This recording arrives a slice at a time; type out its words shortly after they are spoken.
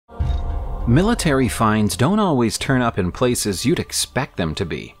Military finds don't always turn up in places you'd expect them to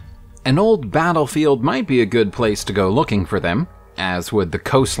be. An old battlefield might be a good place to go looking for them, as would the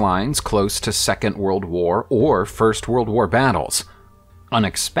coastlines close to Second World War or First World War battles.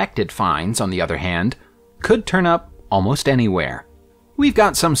 Unexpected finds, on the other hand, could turn up almost anywhere. We've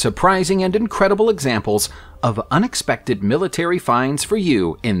got some surprising and incredible examples of unexpected military finds for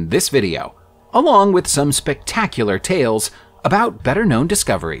you in this video, along with some spectacular tales about better-known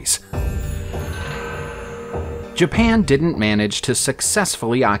discoveries. Japan didn't manage to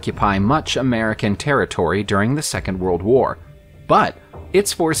successfully occupy much American territory during the Second World War, but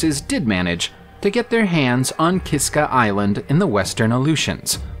its forces did manage to get their hands on Kiska Island in the Western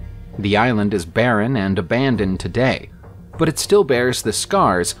Aleutians. The island is barren and abandoned today, but it still bears the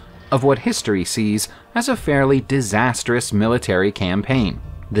scars of what history sees as a fairly disastrous military campaign.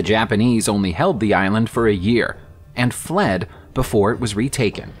 The Japanese only held the island for a year and fled before it was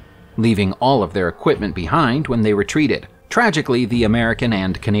retaken, leaving all of their equipment behind when they retreated. Tragically, the American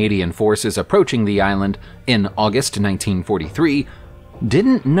and Canadian forces approaching the island in August 1943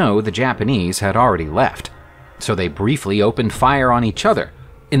 didn't know the Japanese had already left, so they briefly opened fire on each other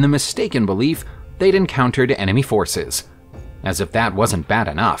in the mistaken belief they'd encountered enemy forces. As if that wasn't bad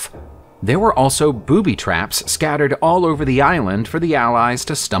enough, there were also booby traps scattered all over the island for the Allies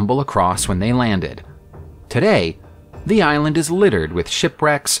to stumble across when they landed. Today, the island is littered with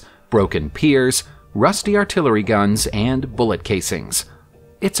shipwrecks, broken piers, rusty artillery guns, and bullet casings.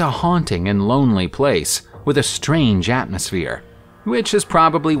 It's a haunting and lonely place with a strange atmosphere, which is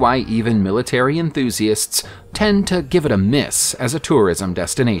probably why even military enthusiasts tend to give it a miss as a tourism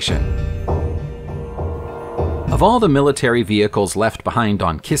destination. Of all the military vehicles left behind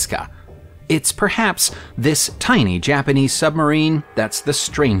on Kiska, it's perhaps this tiny Japanese submarine that's the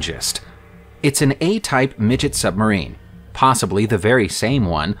strangest. It's an A-type midget submarine, possibly the very same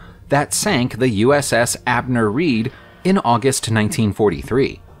one that sank the USS Abner Reed in August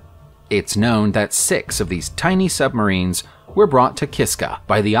 1943. It's known that 6 of these tiny submarines were brought to Kiska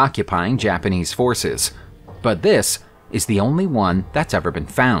by the occupying Japanese forces, but this is the only one that's ever been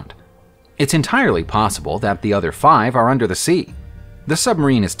found. It's entirely possible that the other 5 are under the sea. The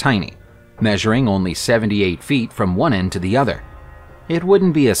submarine is tiny, measuring only 78 feet from one end to the other. It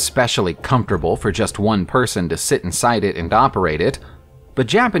wouldn't be especially comfortable for just one person to sit inside it and operate it, but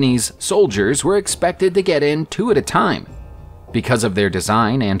Japanese soldiers were expected to get in 2 at a time. Because of their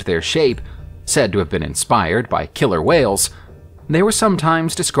design and their shape, said to have been inspired by killer whales, they were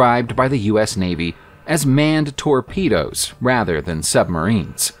sometimes described by the US Navy as manned torpedoes rather than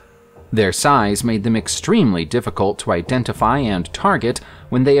submarines. Their size made them extremely difficult to identify and target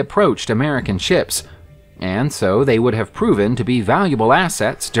when they approached American ships, and so they would have proven to be valuable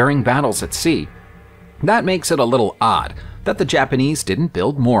assets during battles at sea. That makes it a little odd that the Japanese didn't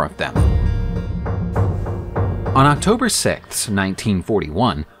build more of them. On October 6,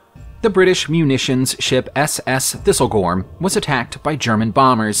 1941, the British munitions ship SS Thistlegorm was attacked by German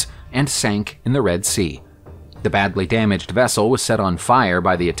bombers and sank in the Red Sea. The badly damaged vessel was set on fire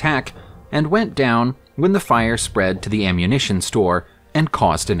by the attack and went down when the fire spread to the ammunition store and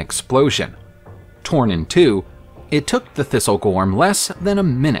caused an explosion. Torn in two, it took the Thistlegorm less than a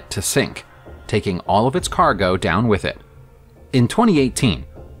minute to sink, taking all of its cargo down with it. In 2018,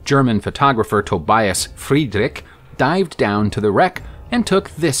 German photographer Tobias Friedrich dived down to the wreck and took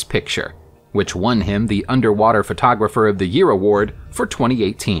this picture, which won him the Underwater Photographer of the Year award for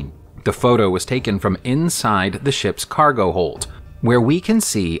 2018. The photo was taken from inside the ship's cargo hold, where we can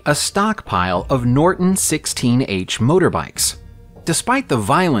see a stockpile of Norton 16H motorbikes. Despite the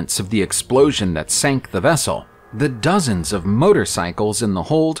violence of the explosion that sank the vessel, the dozens of motorcycles in the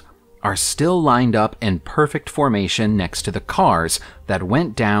hold are still lined up in perfect formation next to the cars that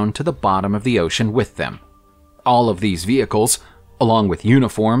went down to the bottom of the ocean with them. All of these vehicles, along with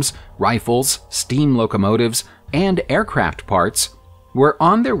uniforms, rifles, steam locomotives, and aircraft parts, were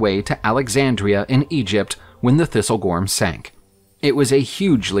on their way to Alexandria in Egypt when the Thistlegorm sank. It was a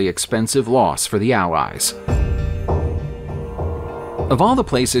hugely expensive loss for the Allies. Of all the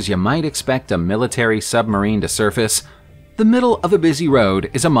places you might expect a military submarine to surface, the middle of a busy road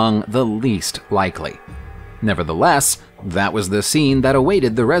is among the least likely. Nevertheless, that was the scene that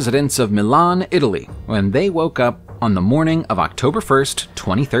awaited the residents of Milan, Italy, when they woke up on the morning of October 1st,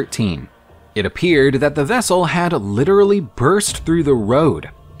 2013. It appeared that the vessel had literally burst through the road,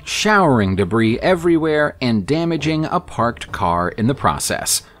 showering debris everywhere and damaging a parked car in the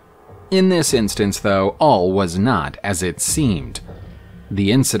process. In this instance, though, all was not as it seemed.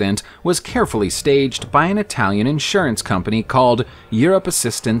 The incident was carefully staged by an Italian insurance company called Europe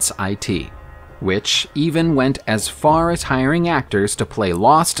Assistance IT. which even went as far as hiring actors to play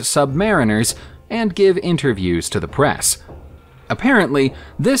lost submariners and give interviews to the press. Apparently,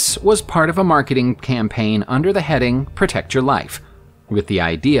 this was part of a marketing campaign under the heading Protect Your Life, with the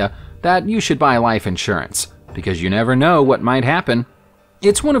idea that you should buy life insurance, because you never know what might happen.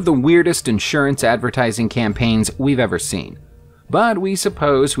 It's one of the weirdest insurance advertising campaigns we've ever seen, but we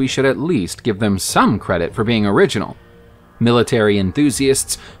suppose we should at least give them some credit for being original. Military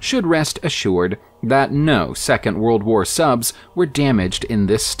enthusiasts should rest assured that no Second World War subs were damaged in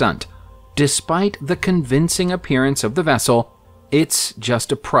this stunt. Despite the convincing appearance of the vessel, it's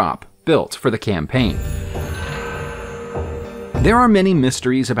just a prop built for the campaign. There are many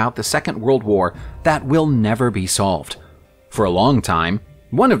mysteries about the Second World War that will never be solved. For a long time,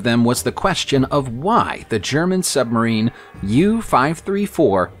 one of them was the question of why the German submarine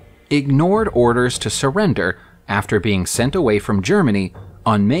U-534 ignored orders to surrender after being sent away from Germany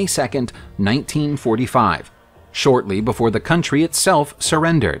on May 2, 1945, shortly before the country itself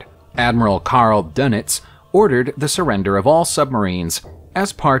surrendered. Admiral Karl Dönitz ordered the surrender of all submarines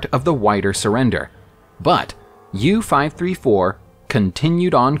as part of the wider surrender, but U-534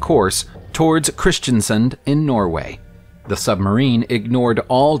 continued on course towards Kristiansand in Norway. The submarine ignored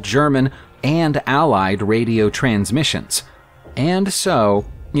all German and Allied radio transmissions, and so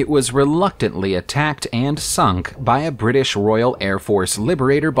it was reluctantly attacked and sunk by a British Royal Air Force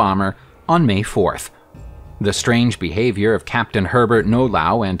Liberator bomber on May 4th. The strange behavior of Captain Herbert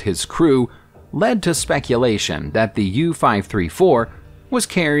Nolau and his crew led to speculation that the U-534 was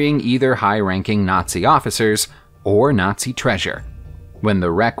carrying either high-ranking Nazi officers or Nazi treasure. When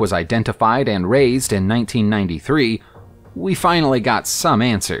the wreck was identified and raised in 1993, we finally got some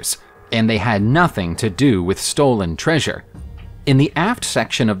answers, and they had nothing to do with stolen treasure. In the aft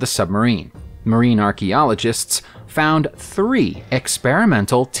section of the submarine, marine archaeologists found 3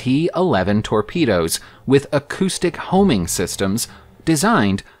 experimental T-11 torpedoes with acoustic homing systems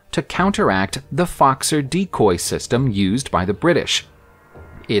designed to counteract the Foxer decoy system used by the British.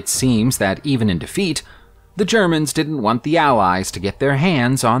 It seems that even in defeat, the Germans didn't want the Allies to get their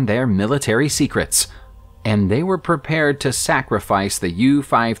hands on their military secrets, and they were prepared to sacrifice the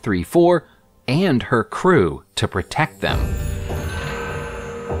U-534 and her crew to protect them.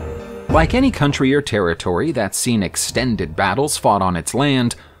 Like any country or territory that's seen extended battles fought on its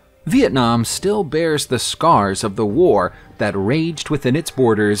land, Vietnam still bears the scars of the war that raged within its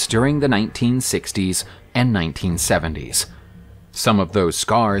borders during the 1960s and 1970s. Some of those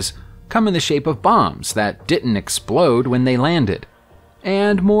scars come in the shape of bombs that didn't explode when they landed,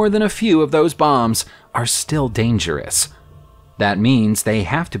 and more than a few of those bombs are still dangerous. That means they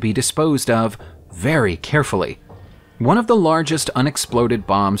have to be disposed of very carefully. One of the largest unexploded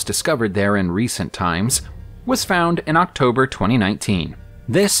bombs discovered there in recent times was found in October 2019.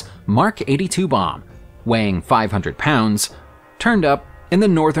 This Mark 82 bomb, weighing 500 pounds, turned up in the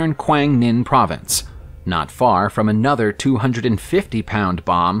northern Quang Ninh province, not far from another 250-pound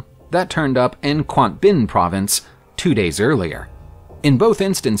bomb that turned up in Quang Binh province 2 days earlier. In both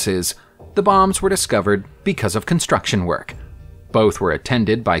instances, the bombs were discovered because of construction work. Both were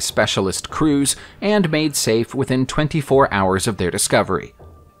attended by specialist crews and made safe within 24 hours of their discovery.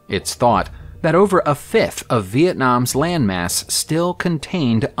 It's thought that over a fifth of Vietnam's landmass still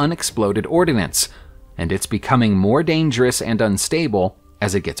contained unexploded ordnance, and it's becoming more dangerous and unstable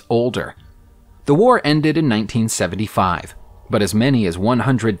as it gets older. The war ended in 1975, but as many as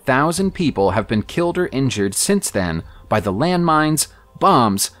 100,000 people have been killed or injured since then by the landmines,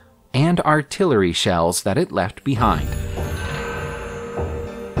 bombs, and artillery shells that it left behind.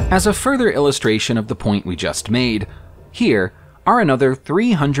 As a further illustration of the point we just made, here are another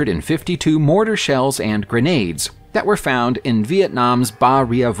 352 mortar shells and grenades that were found in Vietnam's Ba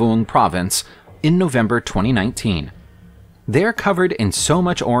Ria Vung province in November 2019. They're covered in so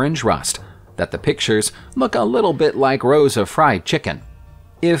much orange rust that the pictures look a little bit like rows of fried chicken.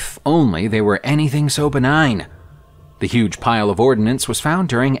 If only they were anything so benign. The huge pile of ordnance was found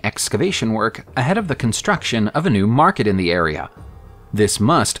during excavation work ahead of the construction of a new market in the area. This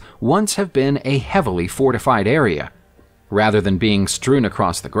must once have been a heavily fortified area. Rather than being strewn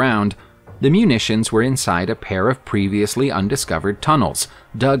across the ground, the munitions were inside a pair of previously undiscovered tunnels,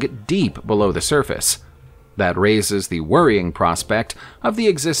 dug deep below the surface. That raises the worrying prospect of the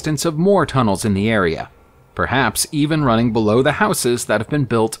existence of more tunnels in the area, perhaps even running below the houses that have been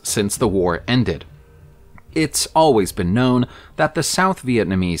built since the war ended. It's always been known that the South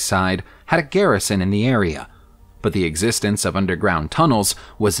Vietnamese side had a garrison in the area, but the existence of underground tunnels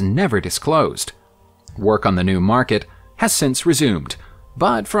was never disclosed. Work on the new market has since resumed,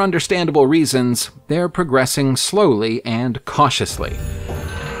 but for understandable reasons, they're progressing slowly and cautiously.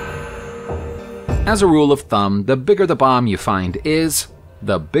 As a rule of thumb, the bigger the bomb you find is,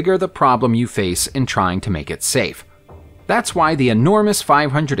 the bigger the problem you face in trying to make it safe. That's why the enormous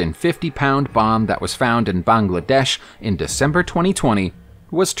 550-pound bomb that was found in Bangladesh in December 2020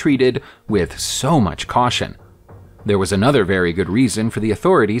 was treated with so much caution. There was another very good reason for the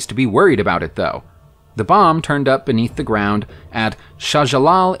authorities to be worried about it, though. The bomb turned up beneath the ground at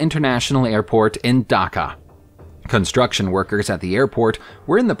Shahjalal International Airport in Dhaka. Construction workers at the airport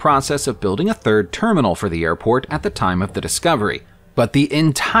were in the process of building a third terminal for the airport at the time of the discovery, but the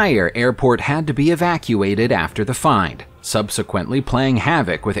entire airport had to be evacuated after the find, subsequently playing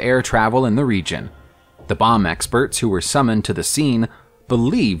havoc with air travel in the region. The bomb experts who were summoned to the scene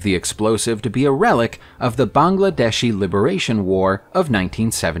believe the explosive to be a relic of the Bangladeshi Liberation War of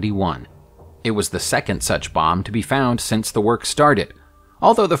 1971. It was the second such bomb to be found since the work started,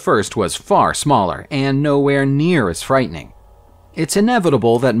 although the first was far smaller and nowhere near as frightening. It's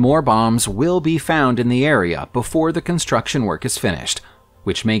inevitable that more bombs will be found in the area before the construction work is finished,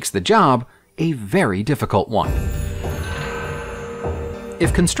 which makes the job a very difficult one.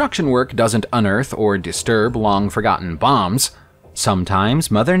 If construction work doesn't unearth or disturb long-forgotten bombs, sometimes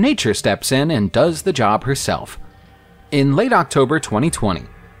Mother Nature steps in and does the job herself. In late October 2020,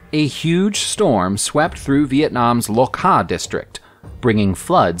 a huge storm swept through Vietnam's Loc Ha district, bringing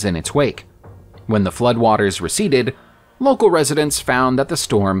floods in its wake. When the floodwaters receded, local residents found that the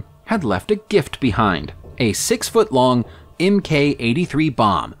storm had left a gift behind, a 6-foot-long Mk-83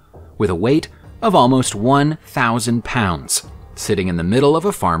 bomb with a weight of almost 1,000 pounds, sitting in the middle of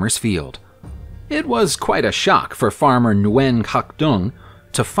a farmer's field. It was quite a shock for farmer Nguyen Khắc Dung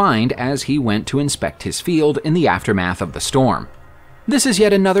to find as he went to inspect his field in the aftermath of the storm. This is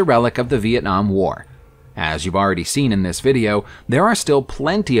yet another relic of the Vietnam War. As you've already seen in this video, there are still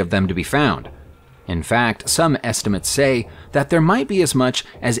plenty of them to be found. In fact, some estimates say that there might be as much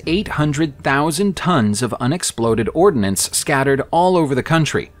as 800,000 tons of unexploded ordnance scattered all over the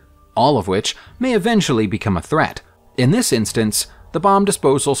country, all of which may eventually become a threat. In this instance, the bomb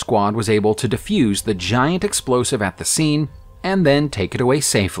disposal squad was able to defuse the giant explosive at the scene and then take it away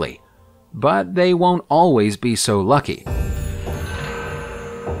safely. But they won't always be so lucky.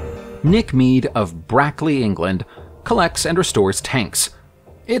 Nick Mead of Brackley, England, collects and restores tanks.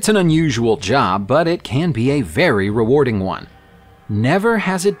 It's an unusual job, but it can be a very rewarding one. Never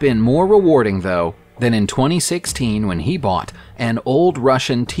has it been more rewarding, though, than in 2016 when he bought an old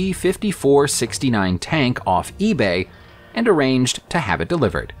Russian T-54-69 tank off eBay and arranged to have it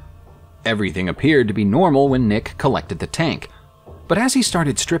delivered. Everything appeared to be normal when Nick collected the tank, but as he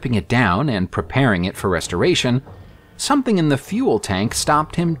started stripping it down and preparing it for restoration, something in the fuel tank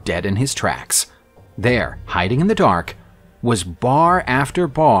stopped him dead in his tracks. There, hiding in the dark, was bar after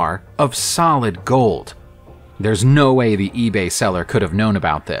bar of solid gold. There's no way the eBay seller could have known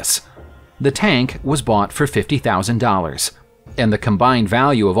about this. The tank was bought for $50,000, and the combined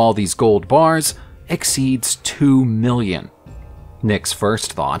value of all these gold bars exceeds $2 million. Nick's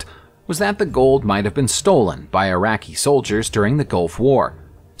first thought was that the gold might have been stolen by Iraqi soldiers during the Gulf War,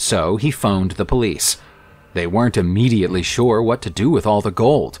 so he phoned the police. They weren't immediately sure what to do with all the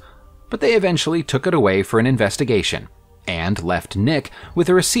gold, but they eventually took it away for an investigation and left Nick with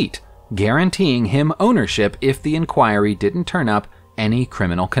a receipt guaranteeing him ownership if the inquiry didn't turn up any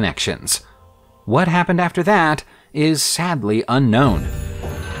criminal connections. What happened after that is sadly unknown.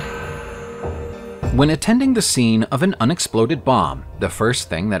 When attending the scene of an unexploded bomb, the first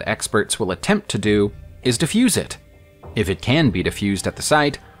thing that experts will attempt to do is defuse it. If it can be defused at the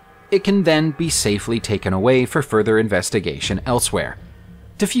site, it can then be safely taken away for further investigation elsewhere.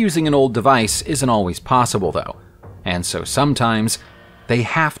 Defusing an old device isn't always possible, though, and so sometimes they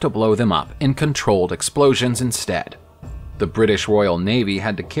have to blow them up in controlled explosions instead. The British Royal Navy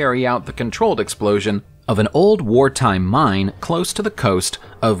had to carry out the controlled explosion of an old wartime mine close to the coast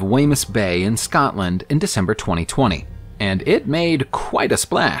of Weymouth Bay in Scotland in December 2020, and it made quite a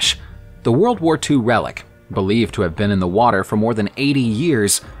splash. The World War II relic, believed to have been in the water for more than 80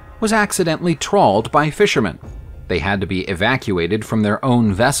 years, was accidentally trawled by fishermen. They had to be evacuated from their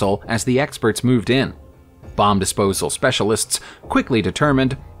own vessel as the experts moved in. Bomb disposal specialists quickly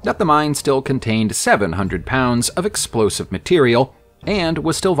determined that the mine still contained 700 pounds of explosive material and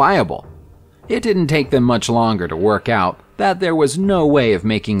was still viable. It didn't take them much longer to work out that there was no way of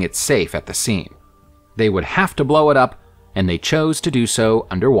making it safe at the scene. They would have to blow it up, and they chose to do so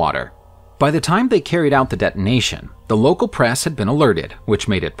underwater. By the time they carried out the detonation, the local press had been alerted, which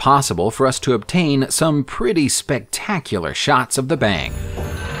made it possible for us to obtain some pretty spectacular shots of the bang.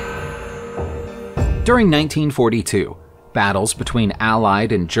 During 1942, battles between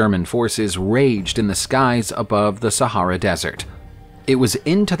Allied and German forces raged in the skies above the Sahara Desert. It was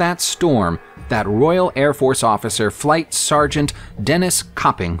into that storm that Royal Air Force officer Flight Sergeant Dennis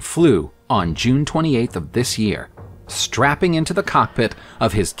Copping flew on June 28th of this year, strapping into the cockpit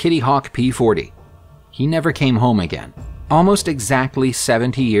of his Kitty Hawk P-40. He never came home again. Almost exactly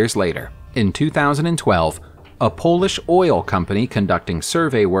 70 years later, in 2012, a Polish oil company conducting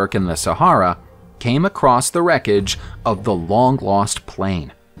survey work in the Sahara came across the wreckage of the long-lost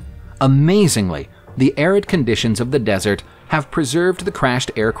plane. Amazingly, the arid conditions of the desert have preserved the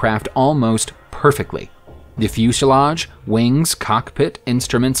crashed aircraft almost perfectly. The fuselage, wings, cockpit,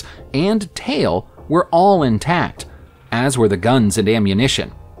 instruments, and tail were all intact, as were the guns and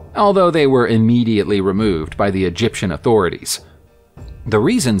ammunition, although they were immediately removed by the Egyptian authorities. The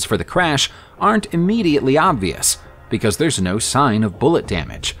reasons for the crash aren't immediately obvious, because there's no sign of bullet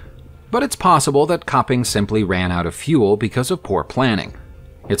damage. But it's possible that Copping simply ran out of fuel because of poor planning.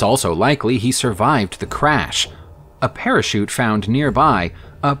 It's also likely he survived the crash. A parachute found nearby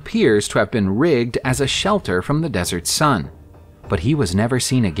appears to have been rigged as a shelter from the desert sun, but he was never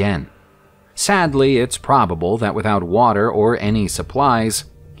seen again. Sadly, it's probable that without water or any supplies,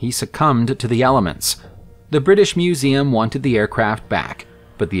 he succumbed to the elements. The British Museum wanted the aircraft back,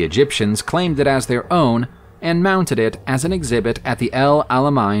 but the Egyptians claimed it as their own and mounted it as an exhibit at the El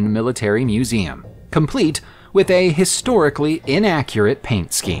Alamein Military Museum, complete with a historically inaccurate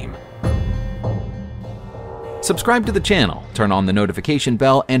paint scheme. Subscribe to the channel, turn on the notification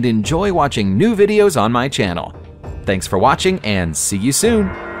bell, and enjoy watching new videos on my channel. Thanks for watching, and see you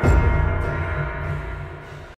soon!